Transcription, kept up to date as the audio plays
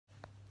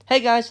Hey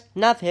guys,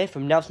 Nav here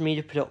from Nav's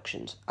Media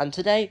Productions, and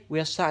today we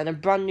are starting a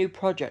brand new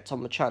project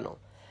on the channel.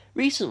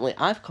 Recently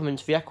I've come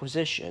into the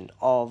acquisition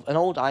of an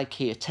old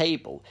IKEA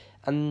table,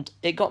 and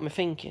it got me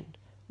thinking,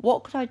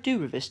 what could I do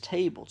with this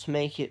table to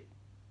make it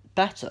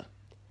better?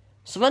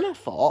 So then I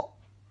thought,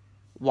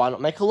 why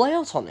not make a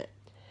layout on it?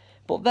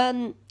 But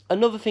then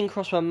another thing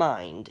crossed my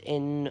mind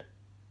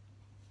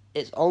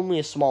it's only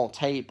a small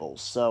table,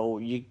 so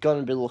you're going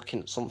to be looking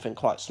at something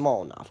quite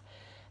small now.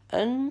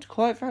 And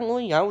quite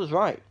frankly, I was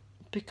right,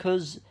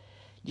 because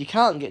you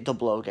can't get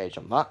double O gauge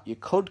on that. You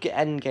could get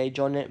N gauge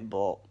on it,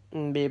 but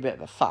it'd be a bit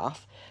of a faff.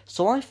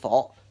 So I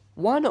thought,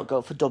 why not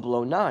go for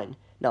 009?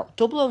 Now,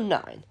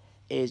 009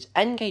 is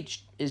N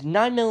gauge, is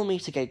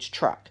 9mm gauge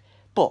track,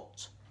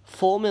 but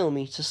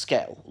 4mm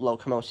scale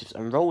locomotives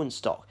and rolling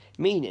stock,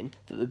 meaning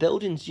that the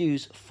buildings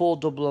used for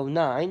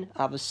 009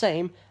 are the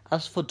same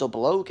as for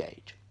 00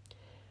 gauge.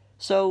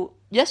 So,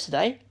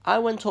 yesterday, I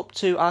went up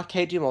to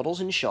Arcadia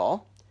Models in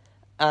Shaw,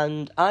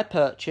 and I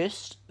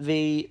purchased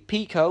the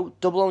Pico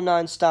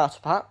 009 Starter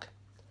Pack.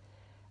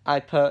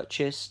 I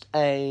purchased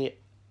a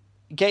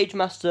Gauge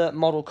Master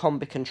Model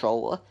Combi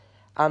Controller,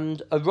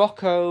 and a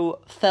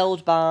Rocco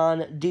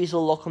Feldbahn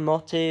diesel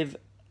locomotive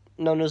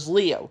known as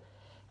Leo.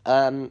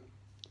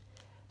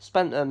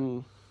 Spent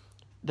a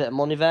bit of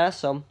money there,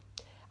 so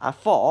I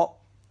thought,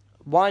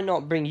 why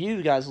not bring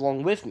you guys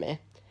along with me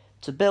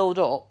to build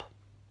up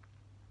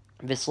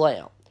this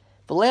layout.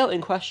 The layout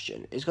in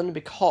question is going to be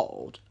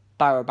called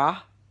Barrow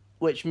Bach,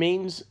 which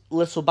means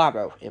Little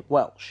Barrow in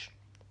Welsh.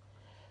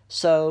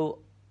 So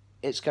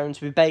it's going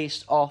to be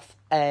based off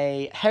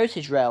a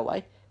heritage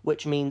railway,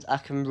 which means I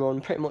can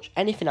run pretty much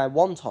anything I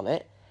want on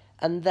it,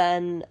 and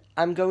then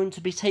I'm going to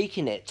be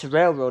taking it to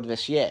railroad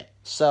this year.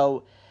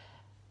 So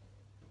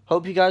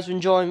hope you guys are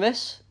enjoying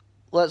this.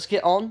 Let's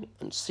get on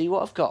and see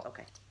what I've got.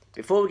 Okay.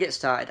 Before we get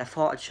started, I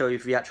thought I'd show you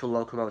the actual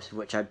locomotive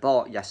which I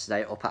bought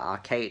yesterday up at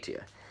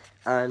Arcadia.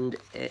 And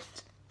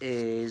it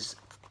is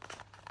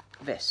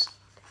this.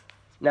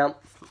 Now,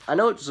 I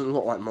know it doesn't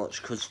look like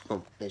much because,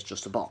 well, it's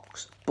just a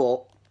box,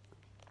 but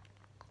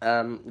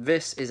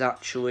this is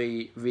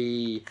actually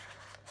the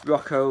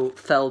Rocco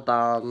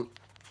Feldbahn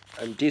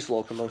and diesel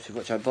locomotive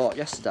which I bought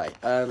yesterday.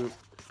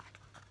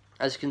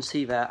 As you can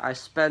see there, I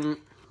spent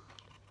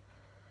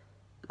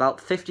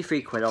about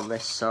 53 quid on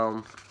this,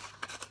 so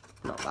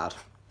not bad.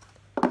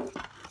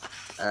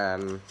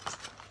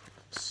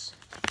 What's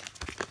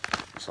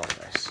all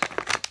this?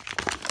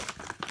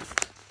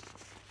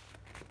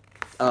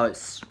 Oh,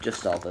 it's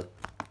just all the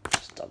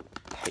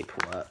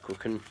paperwork. We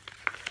can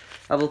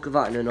have a look at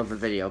that in another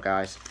video,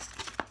 guys.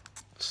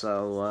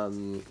 So,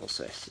 what's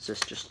this? Is this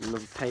just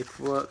another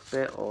paperwork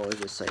bit, or is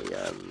this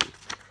a,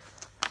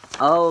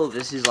 oh,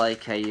 this is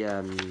like a,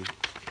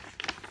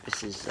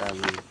 it's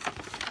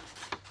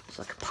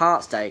like a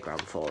parts diagram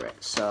for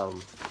it, so,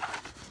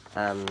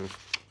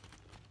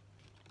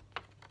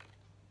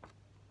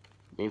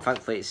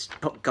 thankfully it's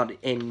got it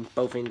in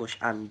both English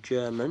and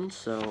German,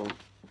 so,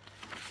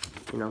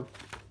 you know,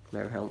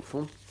 very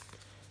helpful.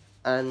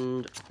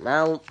 And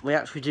now we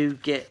actually do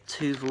get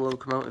to the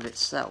locomotive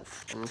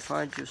itself. And if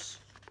I just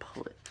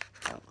pull it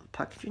out of the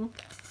packaging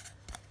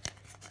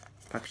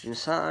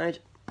aside,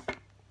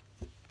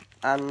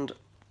 and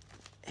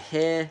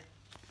here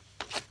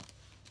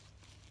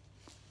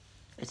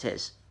it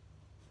is.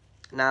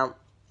 Now,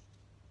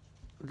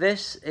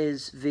 this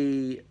is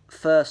the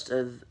first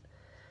of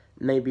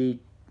maybe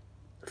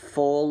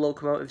 4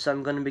 locomotives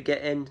I'm going to be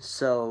getting,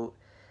 so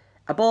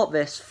I bought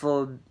this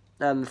for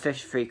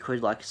 53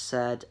 quid, like I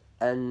said,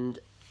 and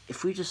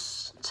if we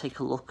just take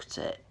a look at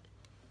it,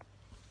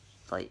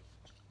 like,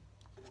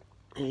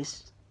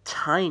 it's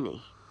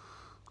tiny.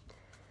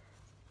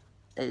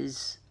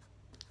 It's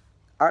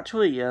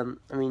actually, I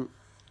mean,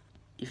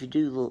 if you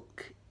do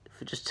look,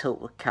 if you just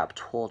tilt the cap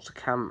towards the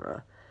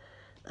camera,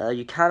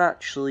 you can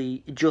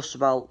actually just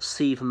about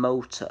see the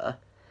motor,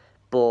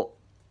 but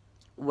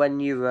when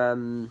you're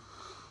going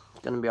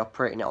to be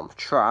operating it on the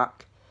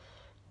track,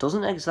 is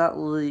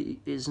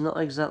not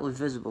exactly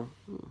visible.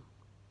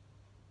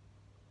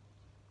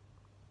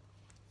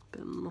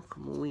 Bit of muck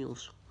on the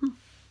wheels.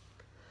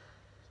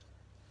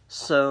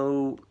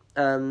 So,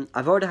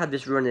 I've already had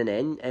this running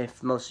in.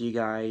 If most of you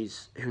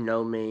guys who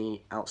know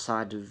me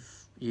outside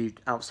of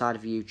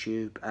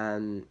YouTube,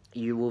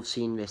 you will have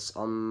seen this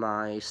on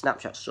my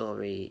Snapchat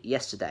story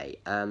yesterday.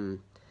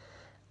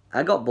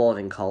 I got bored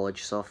in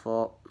college, so I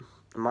thought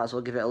I might as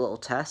well give it a little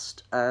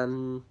test.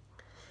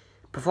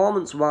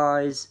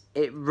 Performance-wise,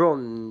 it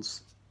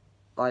runs,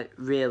 like,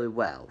 really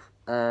well.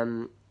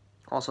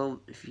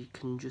 Also, if you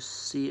can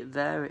just see it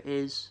there, it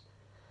is.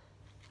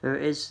 There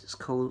it is. It's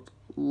called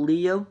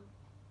Leo.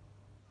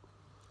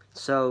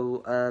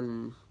 So,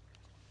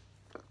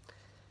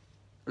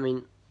 I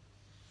mean,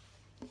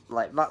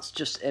 like, that's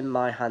just in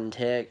my hand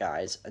here,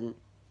 guys, and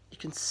you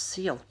can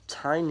see how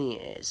tiny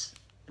it is.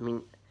 I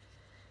mean,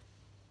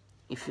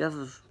 if you have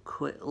a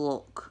quick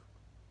look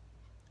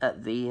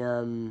at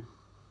the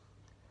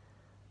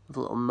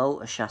little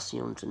motor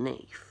chassis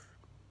underneath,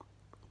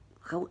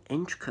 look how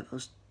intricate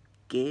those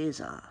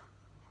gears are.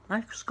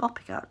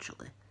 Microscopic,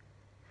 actually.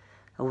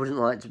 I wouldn't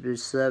like to be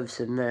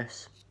servicing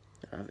this.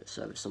 I have it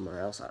serviced somewhere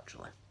else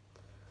actually.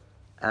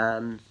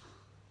 But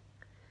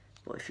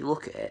if you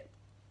look at it,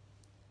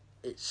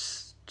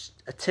 it's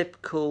just a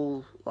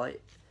typical,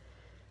 like,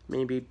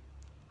 maybe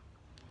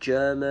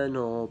German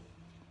or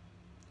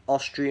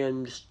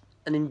Austrian, just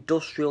an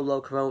industrial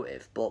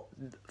locomotive. But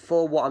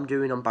for what I'm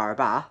doing on Barrow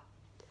Bach,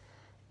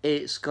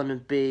 it's gonna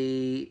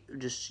be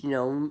just, you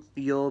know,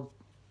 your,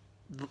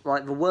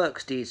 like, the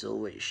works diesel,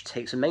 which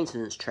takes a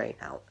maintenance train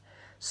out.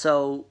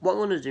 So what I'm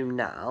going to do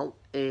now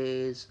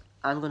is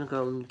I'm going to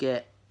go and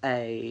get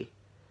I'm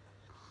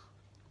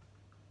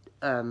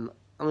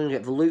going to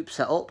get the loop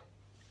set up,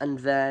 and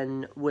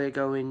then we're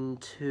going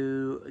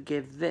to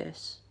give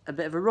this a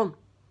bit of a run.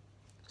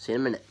 See you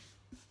in a minute.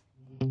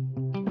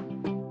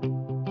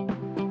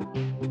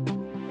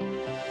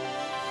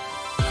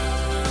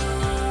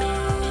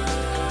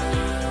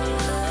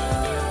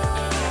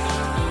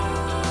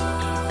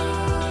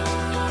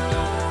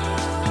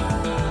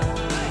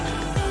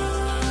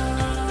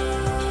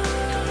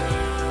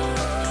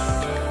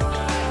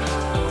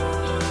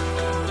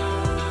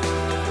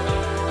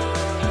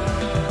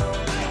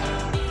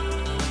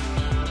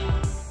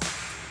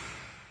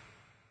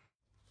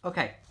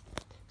 Okay,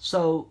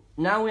 so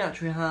now we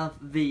actually have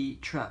the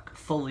track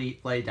fully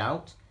laid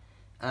out.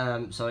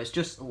 So it's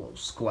just a little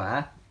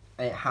square.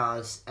 It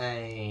has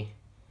a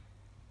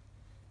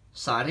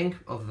siding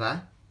over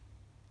there,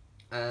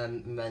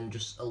 and then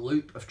just a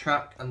loop of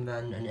track, and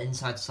then an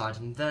inside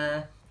siding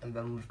there, and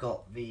then we've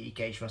got the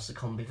gauge master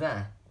combi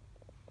there.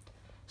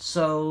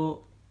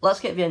 So let's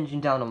get the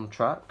engine down on the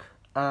track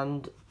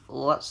and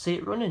let's see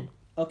it running.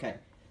 Okay,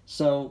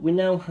 so we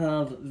now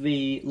have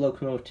the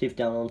locomotive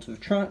down onto the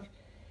track,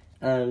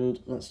 and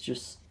let's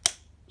just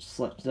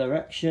select the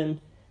direction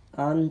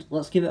and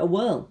let's give it a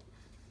whirl.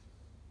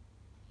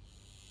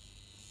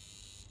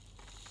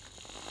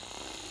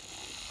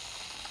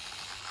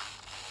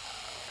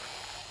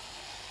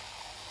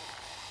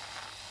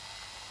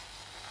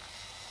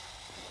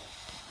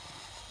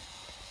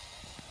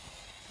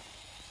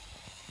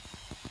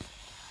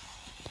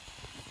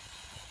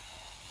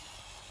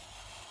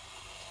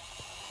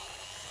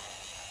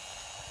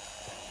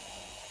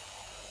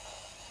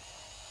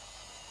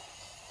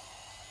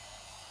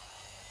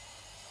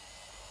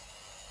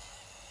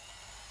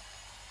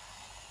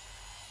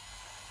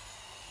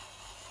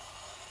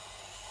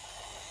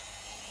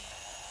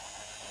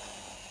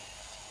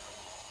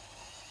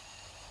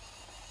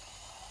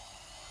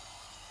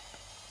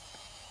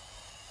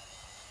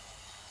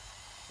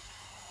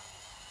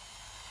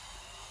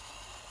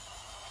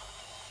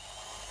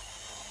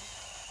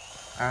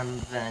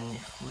 And then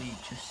if we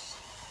just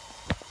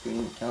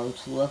bring it down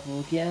to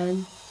level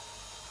again,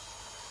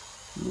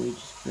 we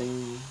just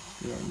bring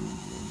the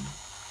engine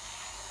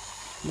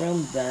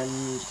round the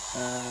bend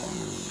and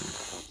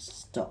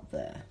stop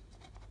there.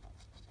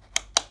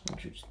 I'll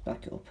just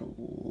back it up a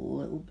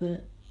little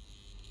bit.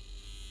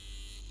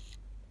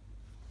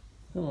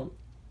 Come on.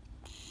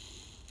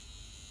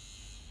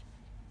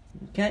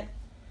 Okay.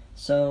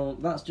 So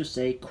that's just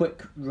a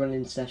quick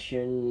running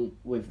session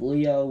with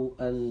Leo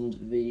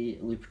and the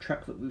loop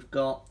track that we've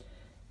got.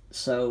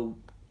 So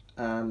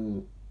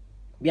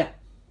yeah,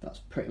 that's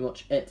pretty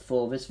much it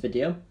for this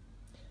video.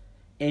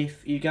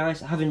 If you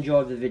guys have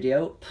enjoyed the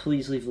video,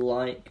 please leave a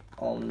like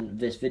on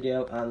this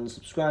video and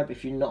subscribe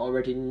if you're not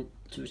already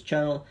to this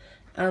channel.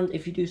 And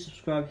if you do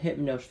subscribe, hit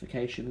the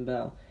notification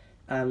bell.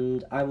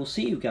 And I will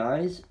see you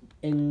guys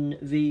in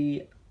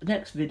the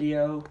next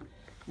video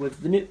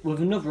with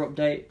another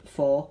update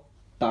for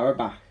Barrow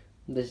Bach.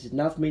 This is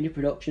Nav Media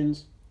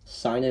Productions,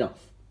 signing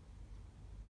off.